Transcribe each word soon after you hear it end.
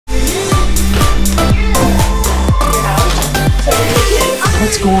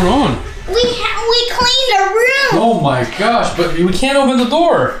What's going on? We cleaned a room. Oh my gosh, but we can't open the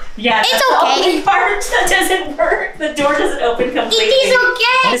door. Yeah, it's okay. The part that doesn't work. The door doesn't open completely. It is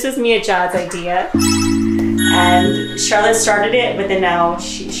okay. This was Mia Jod's idea. And Charlotte started it, but then now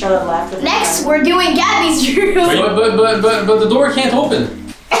Charlotte left. With Next, we're doing Gabby's room. But the door can't open.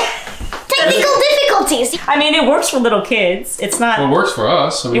 Technical difficulties. I mean, it works for little kids. It's not. Well, it works for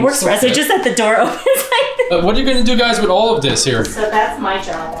us. I mean, it works for us. It's just that the door opens like this. What are you gonna do, guys, with all of this here? So that's my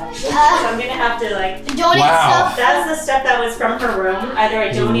job, actually. So I'm gonna have to like donate stuff. That's the stuff that was from her room. Either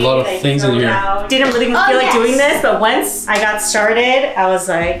I donated, a lot of things in here. Out. Didn't really feel like doing this, but once I got started, I was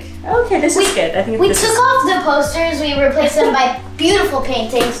like, okay, this is good. I think we took off the posters. We replaced them by beautiful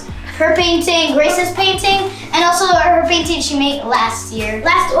paintings. Her painting, Grace's painting, and also her painting she made last year.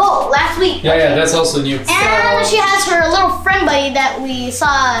 Last week. Yeah, that's also new. And she has her little friend buddy that we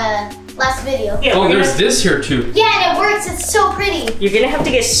saw last video. Yeah, oh, there's this here too. Yeah, and it works. It's so pretty. You're gonna have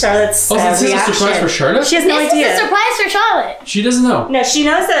to get Charlotte's this is a surprise for Charlotte? She has no idea. This is a surprise for Charlotte. She doesn't know. No, she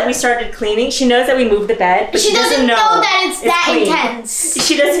knows that we started cleaning. She knows that we moved the bed, but she doesn't know that it's that clean. intense.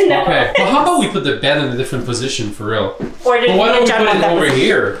 She doesn't know. Okay, well, how about we put the bed in a different position for real? Or well, why don't we put it over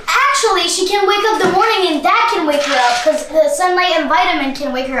here? Actually, she can wake up in the morning and that can wake her up because the sunlight and vitamin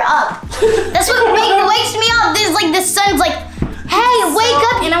can wake her up. That's what wakes me up. There's like the sun's like, hey, wake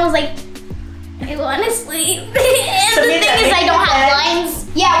up. And I was like, I want to sleep. And the thing is I don't have blinds.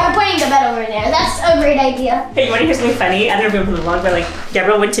 Yeah, we're putting the bed over there. That's a great idea. Hey, you want to hear something funny? I don't remember the vlog, but like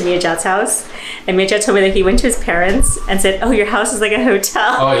Gabriel went to Mia Jod's house and Mia Jod told me that he went to his parents and said, oh, your house is like a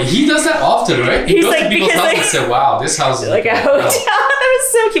hotel. Oh, he does that often, right? He goes to people's house and said, wow, this house is like a hotel. That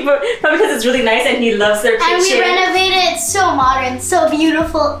was so cute, but because it's really nice and he loves their kitchen. And we renovated it so modern, so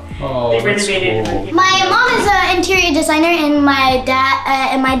beautiful. Oh, they renovated cool. it. My mom is an interior designer and my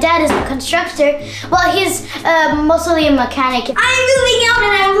dad is a constructor. Well, he's mostly a mechanic. I'm moving out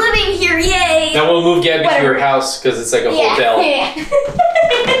and I'm living here, yay! Now we'll move Gabby to your house because it's like a hotel. Yeah.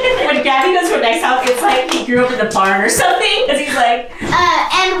 When Gabby goes to a nice house, it's like he grew up in the barn or something. Because he's like.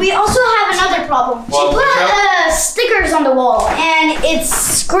 And we also have another problem. She put stickers on the wall and it's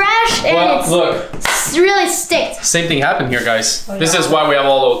scratched and it's really sticks. Same thing happened here, guys. Oh, this is why we have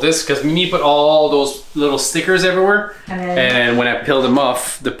all of this, because Mimi put all those little stickers everywhere. And when I peeled them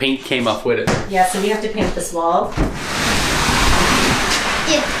off, the paint came off with it. Yeah, so we have to paint this wall.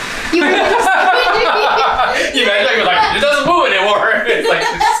 You were like, it doesn't move anymore. It's like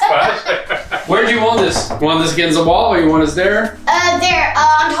squash. Where do you want this? You want this against the wall or you want this there? There,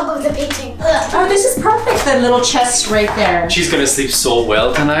 on top of the painting. Oh, this is perfect. The little chest right there. She's gonna sleep so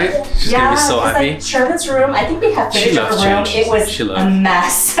well tonight. She's gonna be so happy. Like Charlotte's room, I think we have footage of her room. It was a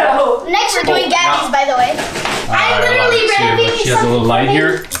mess. So next we're doing Gabby's, by the way. I'm literally renovating. She has a little light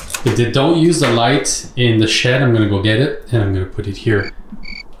here. If they don't use the light in the shed, I'm gonna go get it and I'm gonna put it here.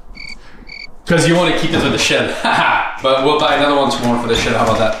 Because you want to keep it in the shed. But we'll buy another one tomorrow for the shed. How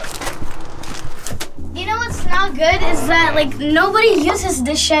about that? You know what's not good is that like nobody uses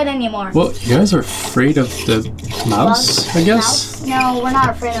this shed anymore. Well, you guys are afraid of the mouse, I guess? No, we're not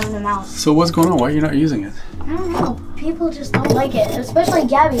afraid of the mouse. So what's going on? Why are you not using it? I don't know. People just don't like it. Especially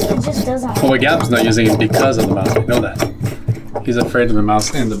Gabby. It just doesn't like Well, Gab's not using it because of the mouse. We know that. He's afraid of the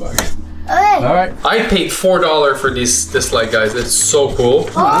mouse and the bug. Okay. Alright. I paid $4 for this light, guys. It's so cool.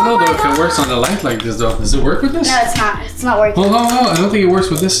 I don't know though if it works on the light like this though. Does it work with this? No, it's not. It's not working. Oh, no, I don't think it works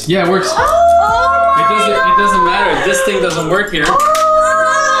with this. Yeah, it works. It doesn't matter. This thing doesn't work here. That's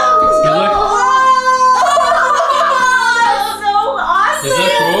so awesome. Is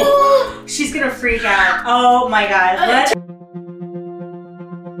that cool? She's gonna freak out. Oh my god.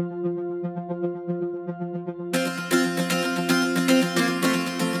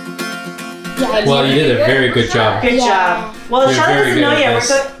 Well, you did a very good job. Good job. Well, Charlotte doesn't know yet. We're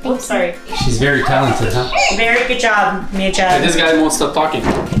good. Oops, sorry. She's very talented, huh? Very good job, Mia Jod. And this guy won't stop talking.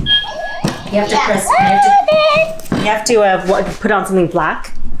 You have to press. You have to put on something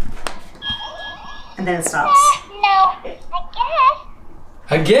black, and then it stops. No,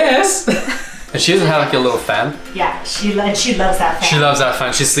 I guess. And she doesn't have like a little fan. Yeah, she loves that fan. She loves that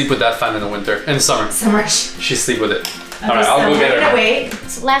fan. She sleeps with that fan in the winter and summer. Summer. She sleeps with it. Okay, all right, I'll go get her. Wait.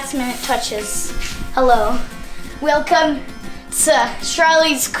 It's last minute touches. Hello. Welcome to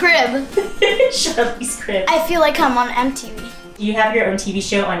Charlie's crib. Charlie's crib. I feel like I'm on MTV. You have your own TV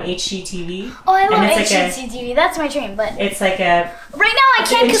show on HGTV. Oh, I love HGTV. That's my dream, but it's like a. Right now I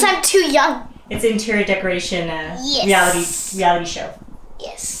can't because I'm too young. It's interior decoration reality show.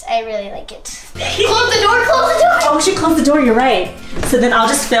 Yes, I really like it. Close the door, close the door! Oh, we should close the door, you're right. So then I'll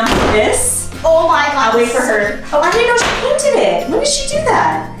just film this. Oh my god. I'll wait for her. Oh, I didn't know she painted it. When did she do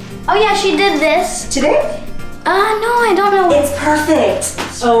that? Oh yeah, she did this. Today? No, I don't know. It's perfect.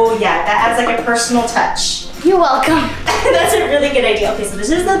 Oh yeah, that adds like a personal touch. You're welcome. That's a really good idea. Okay, so this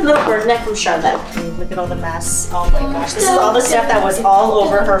is the little bird neck from Charlotte. Look at all the mess. Oh my gosh, this is all the stuff that was all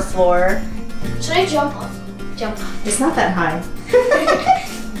over her floor. Should I jump off? Jump off. It's not that high.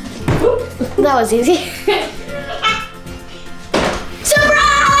 That was easy.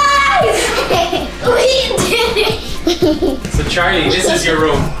 Surprise! We did it! So Charlie, this is your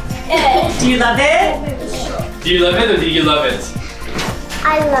room. Do you love it? Do you love it or do you love it?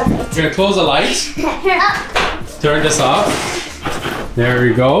 I love it. You're gonna close the lights. Turn this off. There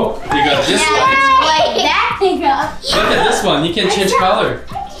we go. You got this light. Like that thing up. Look at this one. You can change color.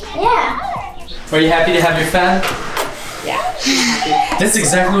 Yeah. Are you happy to have your fan? Yeah. That's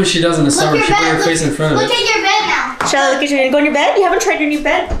exactly what she does in the summer. your She put bed, her face in front of Look it. at your bed now. Charlotte, look at you. Gonna go in your bed? You haven't tried your new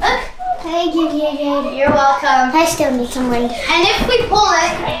bed. Look. Thank you. You're welcome. I still need some wind. And if we pull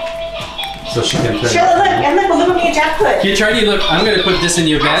it. So she can turn it Charlotte, off. look. And look what me and Jack put. Here, Charlie, look. I'm gonna put this in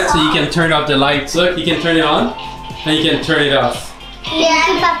your bed so you can turn off the lights. Look, you can turn it on and you can turn it off.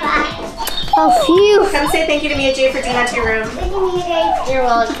 Yeah, Papa. Oh, phew. Come say thank you to Mia J for doing that to your room. You're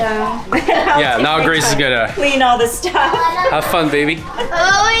welcome. Yeah, now Grace is gonna clean all this stuff. have fun, baby.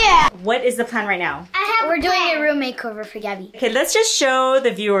 Oh, yeah. What is the plan right now? We're doing a room makeover for Gabi. Okay, let's just show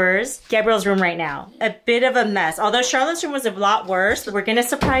the viewers Gabriel's room right now. A bit of a mess. Although Charlotte's room was a lot worse, we're gonna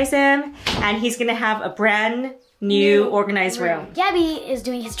surprise him and he's gonna have a brand new organized room. Gabi is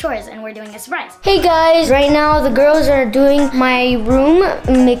doing his chores and we're doing a surprise. Hey guys, right now the girls are doing my room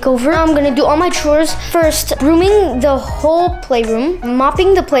makeover. I'm gonna do all my chores. First, brooming the whole playroom,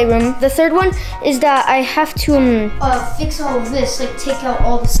 mopping the playroom. The third one is that I have to fix all of this, like take out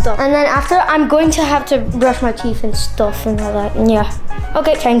all the stuff. And then after, I'm going to have to brush my teeth and stuff and all that. And yeah.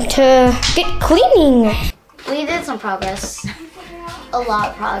 Okay, time to get cleaning. We did some progress. A lot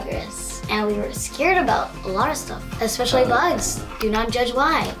of progress. And we were scared about a lot of stuff, especially bugs. Do not judge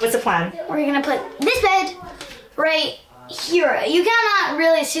why. What's the plan? We're gonna put this bed right here. You cannot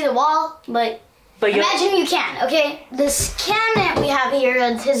really see the wall, but imagine you can, okay? This cabinet we have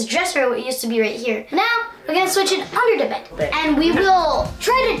here, his dresser used to be right here. Now, we're gonna switch it under the bed. And we will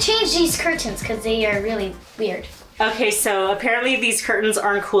try to change these curtains because they are really weird. Okay, so apparently these curtains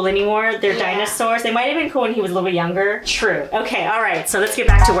aren't cool anymore. They're dinosaurs. They might have been cool when he was a little bit younger. True. Okay, all right, so let's get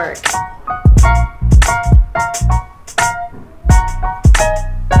back to work.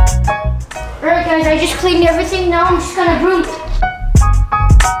 Alright guys, I just cleaned everything. Now I'm just gonna broom.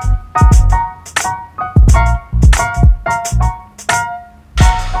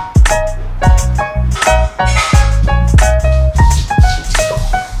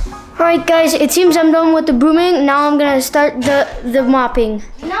 Alright guys, it seems I'm done with the brooming. Now I'm gonna start the mopping.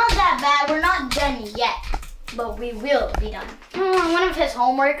 Not that bad, we're not done yet, but we will be done. One of his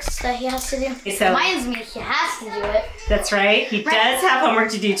homeworks that he has to do reminds me he has to do it. That's right, he does have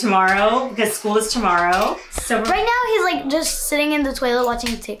homework to do tomorrow because school is tomorrow. So right now he's like just sitting in the toilet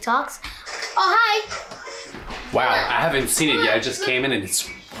watching TikToks. Oh, hi. Wow, I haven't seen it yet. I just came in and it's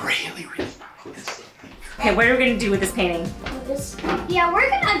really, really nice. Okay, what are we gonna do with this painting? Yeah, we're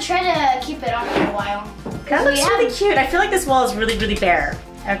gonna try to keep it on for a while. That looks really cute. I feel like this wall is really, really bare.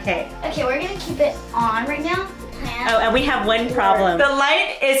 Okay. Okay, we're gonna keep it on right now. Oh, and we have one problem. The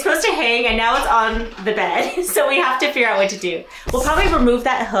light is supposed to hang and now it's on the bed. So we have to figure out what to do. We'll probably remove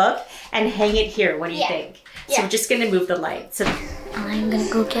that hook and hang it here. What do you think? So we're just gonna move the light. So I'm gonna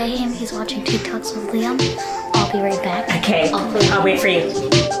go get him. He's watching TikToks with Liam. I'll be right back. Okay, I'll wait for you.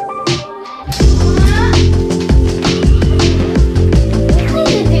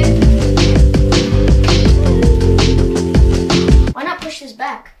 Why not push this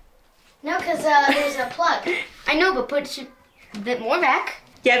back? No, because there's a plug. I know, but push it a bit more back.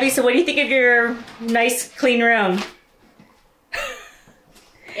 Gabi, so what do you think of your nice, clean room?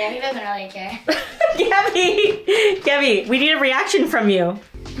 Yeah, he doesn't really care. Gabi, we need a reaction from you.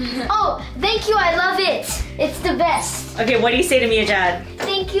 Oh, thank you, I love it. It's the best. Okay, what do you say to Mia Jad?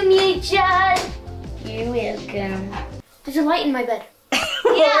 Thank you, Mia Jad. You're welcome. There's a light in my bed.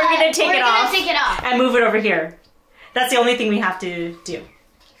 Well, we're gonna take it off and move it over here. That's the only thing we have to do.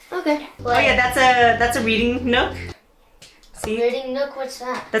 Okay. Oh yeah, that's a reading nook. See? Reading nook, what's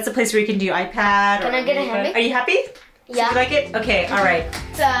that? That's a place where you can do iPad. Can I get a hand? Are you happy? Yeah. Do you like it? Okay, all right.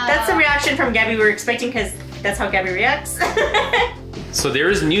 That's the reaction from Gabi we were expecting because that's how Gabi reacts. So there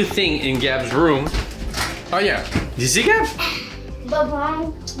is a new thing in Gab's room. Oh yeah. Do you see Gab?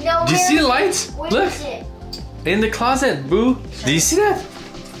 No. Do you see the lights? Look. In the closet, boo. Do you see that?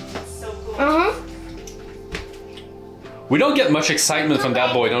 So cool. Uh-huh. We don't get much excitement from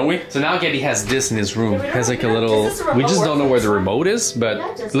that boy, don't we? So now Gabi has this in his room. He has like a little... We just don't know where the remote is, but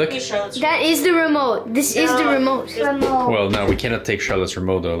look. That is the remote. This is the remote. Well, no, we cannot take Charlotte's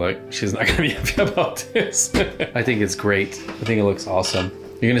remote though. Like, she's not gonna be happy about this. I think it's great. I think it looks awesome.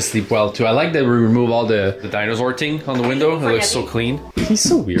 You're gonna sleep well too. I like that we remove all the dinosaur thing on the window. It looks so clean. He's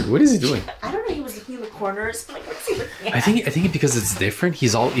so weird. What is he doing? I don't know. He was looking in the corners. Like, what's he looking at? I think because it's different.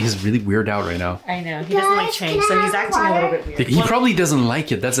 He's really weirded out right now. I know. He doesn't like change, so he's acting a little bit weird. He probably doesn't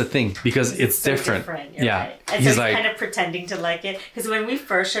like it. That's the thing because it's so different. Yeah. Right. And he's so he's kind of pretending to like it because when we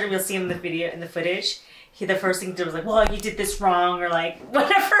first showed him, you'll see him in the video in the footage. The first thing he did was like, well, you did this wrong or like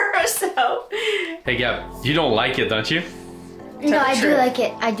whatever. So. Hey Gab, you don't like it, don't you? No, I do like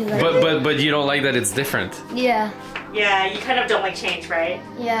it. I do like it. But you don't like that it's different. Yeah. Yeah, you kind of don't like change, right?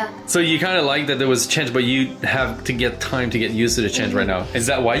 Yeah. So you kind of like that there was change, but you have to get time to get used to the change right now. Is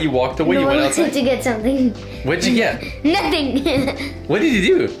that why you walked away? No, you went I outside? wanted to get something. What'd you get? Nothing. What did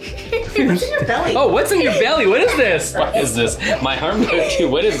you do? What's in your belly? Oh, what's in your belly? What is this? What is this? My arm hurt you.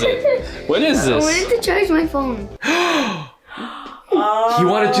 What is it? What is this? I wanted to charge my phone. He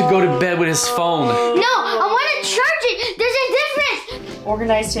wanted to go to bed with his phone. No, I want to charge it. There's a difference.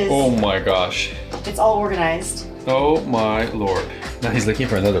 Organized his... Oh my gosh. It's all organized. Oh my lord. Now he's looking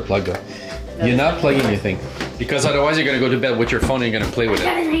for another plug though. You're not plugging anything. Because otherwise you're going to go to bed with your phone and you're going to play with it.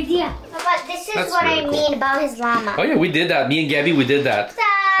 I got an idea. But this is That's what really I cool. mean about his llama. Oh yeah, we did that. Me and Gabi, we did that.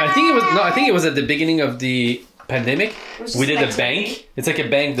 I think it was at the beginning of the pandemic. We did a bank. It's like a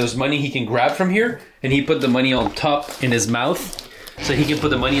bank. There's money he can grab from here and he put the money on top in his mouth. So he can put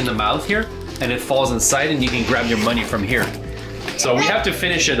the money in the mouth here and it falls inside and you can grab your money from here. So we have to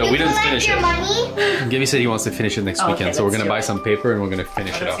finish it though. We didn't finish it. Gabi said he wants to finish it next weekend. So we're going to buy some paper and we're going to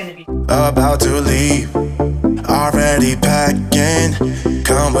finish it off. About to leave, already packing.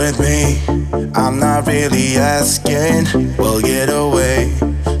 Come with me, I'm not really asking. We'll get away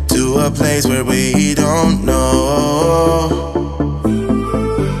to a place where we don't know.